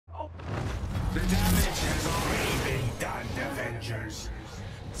The damage has already been done, Avengers.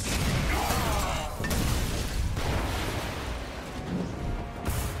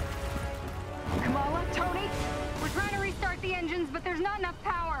 Kamala, Tony, we're trying to restart the engines, but there's not enough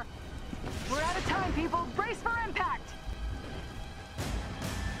power. We're out of time, people. Brace for impact.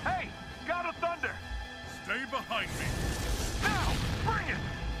 Hey, God of Thunder! Stay behind me. Now, bring it!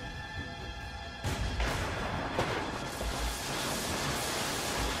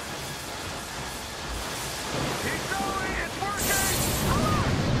 Keep going, it's working!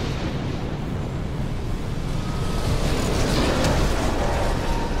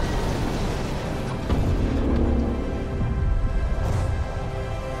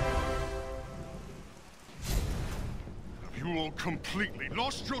 Have you all completely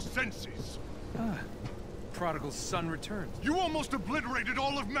lost your senses? Prodigal son returns. You almost obliterated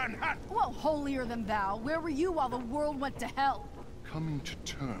all of Manhattan! Well, holier than thou. Where were you while the world went to hell? Coming to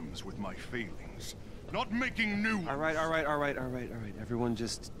terms with my failings. Not making new ones. All right. Everyone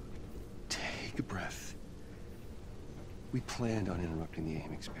just take a breath. We planned on interrupting the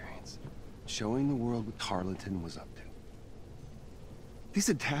AIM experience. Showing the world what Tarleton was up to. These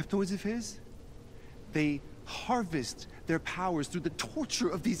adaptoids of his, they harvest their powers through the torture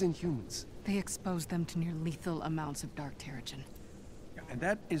of these Inhumans. They exposed them to near lethal amounts of Dark Terrigen. And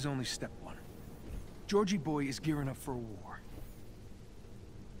that is only step one. Georgie boy is gearing up for a war.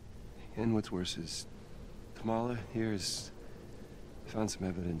 And what's worse is, Kamala here has found some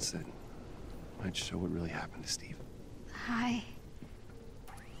evidence that might show what really happened to Steve. Hi.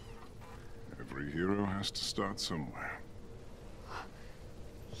 Every hero has to start somewhere.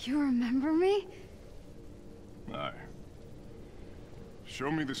 You remember me? Aye. Show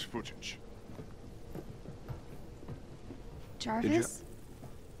me this footage. Jarvis?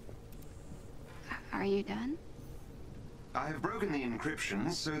 Are you done? I've broken the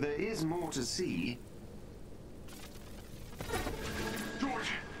encryption, so there is more to see.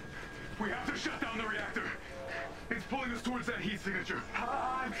 George! We have to shut down the reactor! It's pulling us towards that heat signature.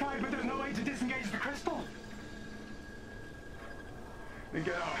 I've tried, but there's no way to disengage the crystal. Then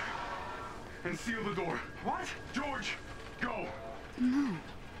get out. And seal the door. What? George! Go! No.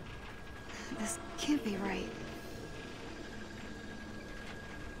 This can't be right.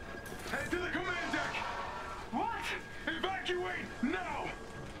 Head to the command deck! What? Evacuate! Now!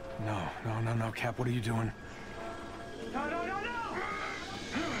 No, Cap, what are you doing? No, no, no, no!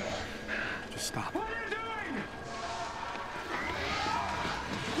 Just stop. What are you doing?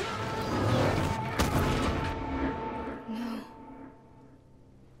 No.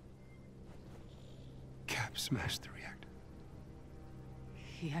 Cap smashed the reactor.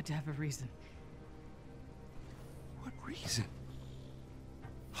 He had to have a reason. What reason?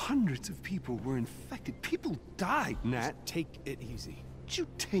 Hundreds of people were infected. People died, Nat. Take it easy. Would you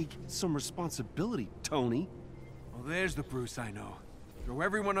take some responsibility, Tony? Well, there's the Bruce I know. Throw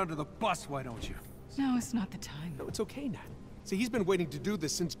everyone under the bus, why don't you? No, it's not the time. No, it's okay, Nat. See, he's been waiting to do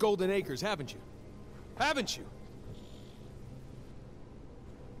this since Golden Acres, haven't you? Haven't you?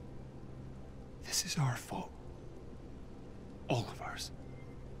 This is our fault. All of ours.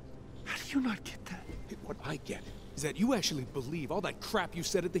 How do you not get that? What I get is that you actually believe all that crap you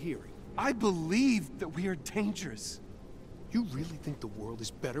said at the hearing. I believe that we are dangerous. You really think the world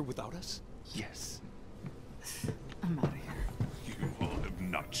is better without us? Yes. I'm out of here. You all have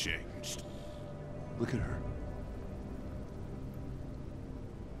not changed. Look at her.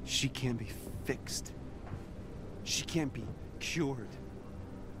 She can't be fixed. She can't be cured.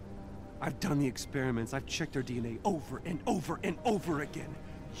 I've done the experiments. I've checked her DNA over and over and over again.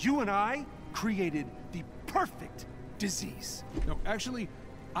 You and I created the perfect disease. No, actually,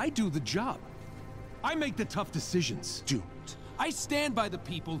 I do the job. I make the tough decisions. Don't. I stand by the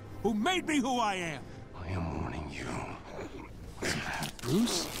people who made me who I am. I am warning you. What's the matter,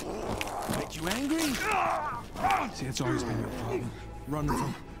 Bruce? Make you angry? See, it's always been your problem. Running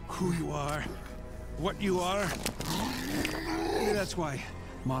from who you are, what you are. Maybe that's why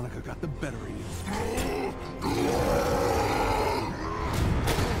Monica got the better of you.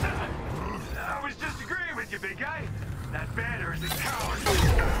 I was just agreeing with you, big guy. That banner is a coward.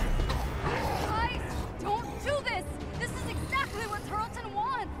 Guys, don't do this! This is exactly what Tarleton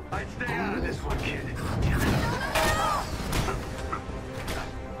wants! I'd stay out of this one, kid.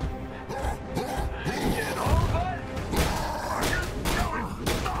 Get home, bud? Or just going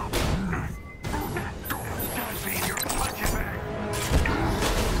stop. Don't be your punching bag.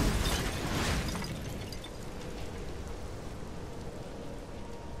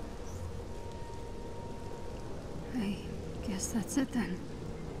 I guess that's it then.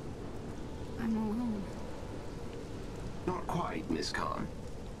 I'm alone. Not quite, Miss Khan.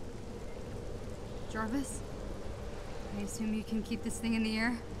 Jarvis? I assume you can keep this thing in the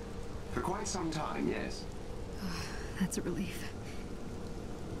air? For quite some time, yes. That's a relief.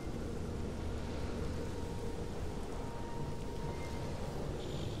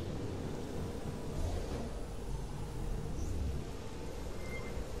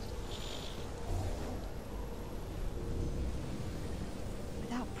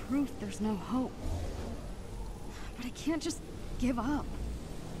 Without proof, there's no hope. But I can't just give up.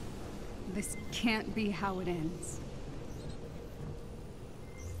 This can't be how it ends.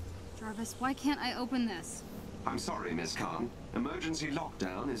 Jarvis, why can't I open this? I'm sorry, Miss Khan. Emergency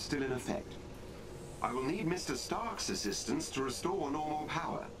lockdown is still in effect. I will need Mr. Stark's assistance to restore normal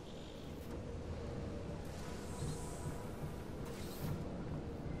power.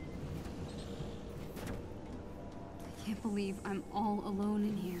 I can't believe I'm all alone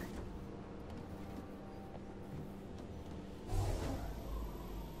in here.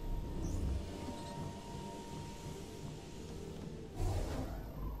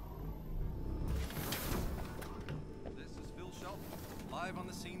 Live on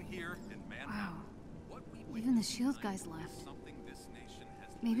the scene here in Manhattan. Wow. Even the SHIELD guys left.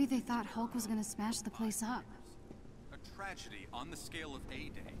 Maybe they thought Hulk was gonna smash the place up. A tragedy on the scale of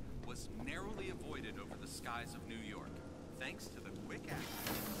A-Day was narrowly avoided over the skies of New York, thanks to the quick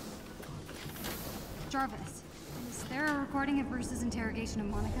action. Jarvis, is there a recording of Bruce's interrogation of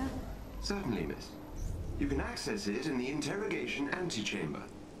Monica? Certainly, miss. You can access it in the interrogation antechamber.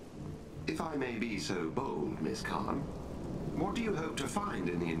 If I may be so bold, Miss Khan, what do you hope to find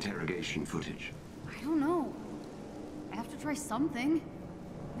in the interrogation footage? I don't know. I have to try something.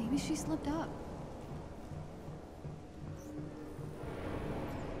 Maybe she slipped up.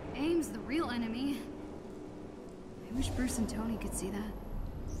 AIM's the real enemy. I wish Bruce and Tony could see that.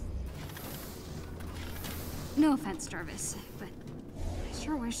 No offense, Jarvis, but I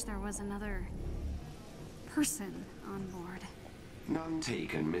sure wish there was another person on board. None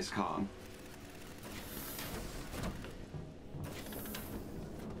taken, Miss Khan.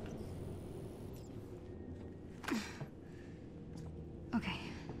 Okay.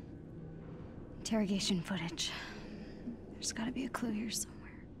 Interrogation footage. There's gotta be a clue here somewhere.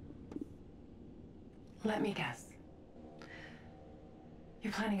 Let me guess.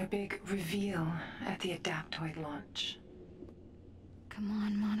 You're planning a big reveal at the Adaptoid launch. Come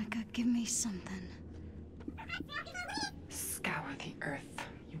on, Monica, give me something. Scour the Earth.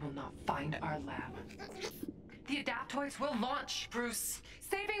 You will not find our lab. The Adaptoids will launch, Bruce.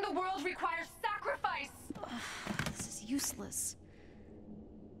 Saving the world requires sacrifice! This is useless.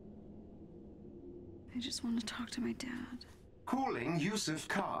 I just want to talk to my dad. Calling Yusuf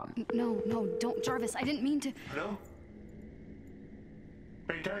Khan. No, don't, Jarvis. I didn't mean to. Hello?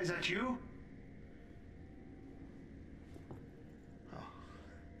 Beta, is that you?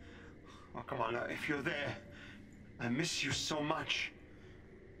 Oh, come on, if you're there, I miss you so much.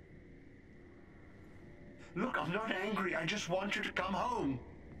 Look, I'm not angry. I just want you to come home.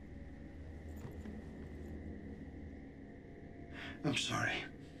 I'm sorry.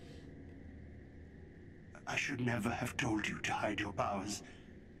 I should never have told you to hide your powers.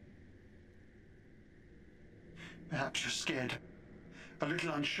 Perhaps you're scared, a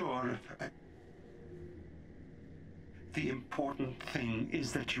little unsure. The important thing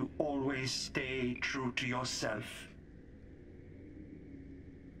is that you always stay true to yourself.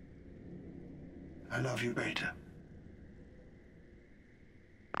 I love you, Beta.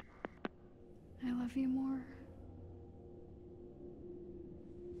 I love you more.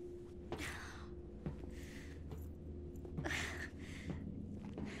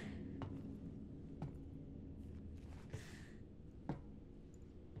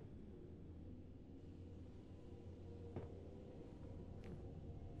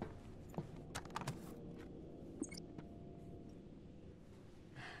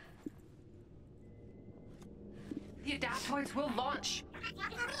 The Adaptoids will launch!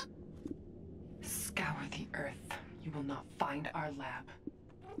 Scour the Earth. You will not find our lab.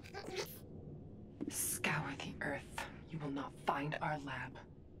 Scour the Earth. You will not find our lab.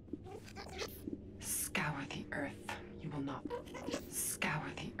 Scour the Earth. You will not... Scour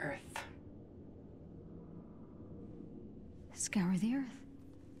the Earth. Scour the Earth.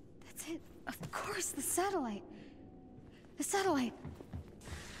 That's it. Of course, the satellite. The satellite.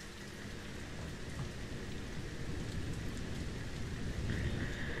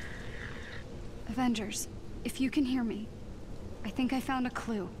 Avengers, if you can hear me, I think I found a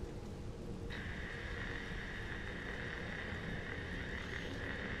clue.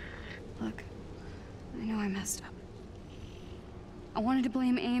 Look, I know I messed up. I wanted to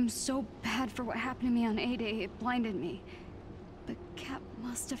blame AIM so bad for what happened to me on A-Day, it blinded me. But Cap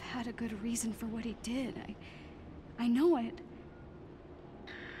must have had a good reason for what he did. I know it.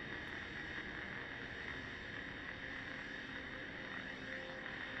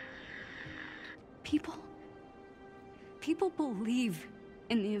 People believe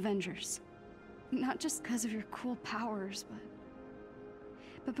in the Avengers. Not just because of your cool powers,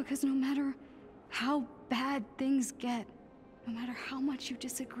 but because no matter how bad things get, no matter how much you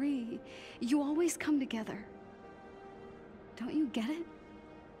disagree, you always come together. Don't you get it?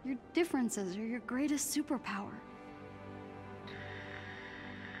 Your differences are your greatest superpower.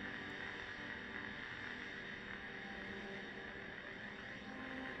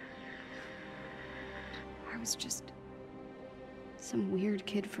 I was just some weird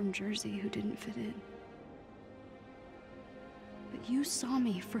kid from Jersey who didn't fit in. But you saw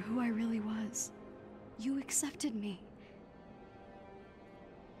me for who I really was. You accepted me.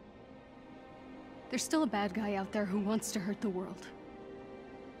 There's still a bad guy out there who wants to hurt the world.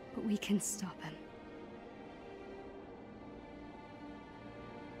 But we can stop him.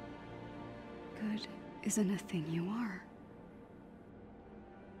 Good isn't a thing you are.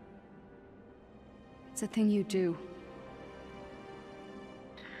 It's a thing you do.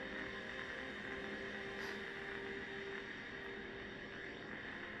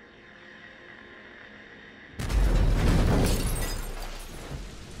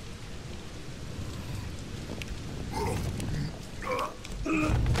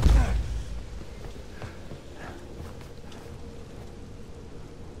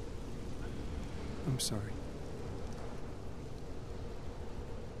 I'm sorry.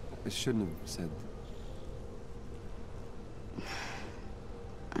 I shouldn't have said...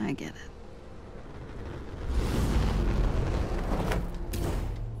 I get it.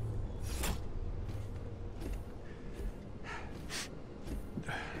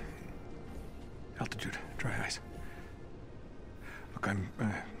 Altitude, dry ice. Look, I'm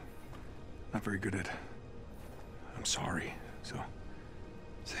not very good at... I'm sorry, so...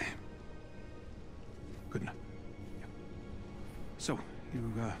 Same. Good enough. Yeah. So, you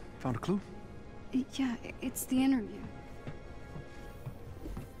found a clue? Yeah, it's the interview.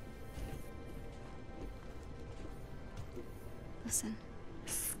 Listen.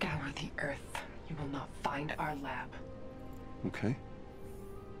 Scour the Earth. You will not find our lab. Okay.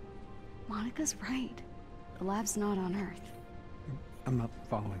 Monica's right. The lab's not on Earth. I'm not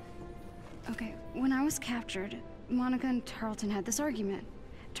following. Okay, when I was captured, Monica and Tarleton had this argument.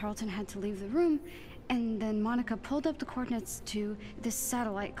 Tarleton had to leave the room, and then Monica pulled up the coordinates to this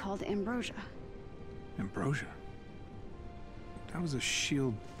satellite called Ambrosia. Ambrosia? That was a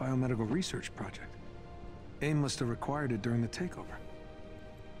SHIELD biomedical research project. AIM must have required it during the takeover.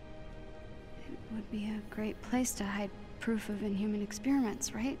 It would be a great place to hide proof of inhuman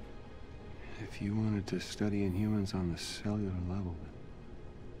experiments, right? If you wanted to study Inhumans on the cellular level,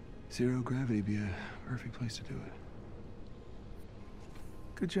 zero gravity would be a perfect place to do it.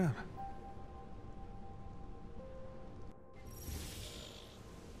 Good job.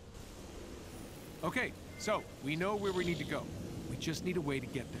 Okay, so we know where we need to go. We just need a way to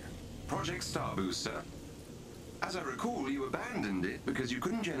get there. Project Star Booster. As I recall, you abandoned it because you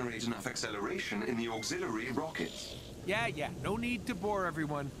couldn't generate enough acceleration in the auxiliary rockets. Yeah, no need to bore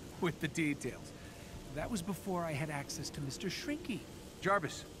everyone with the details. That was before I had access to Mr. Shrinky.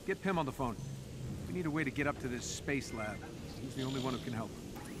 Jarvis, get Pym on the phone. We need a way to get up to this space lab. He's the only one who can help.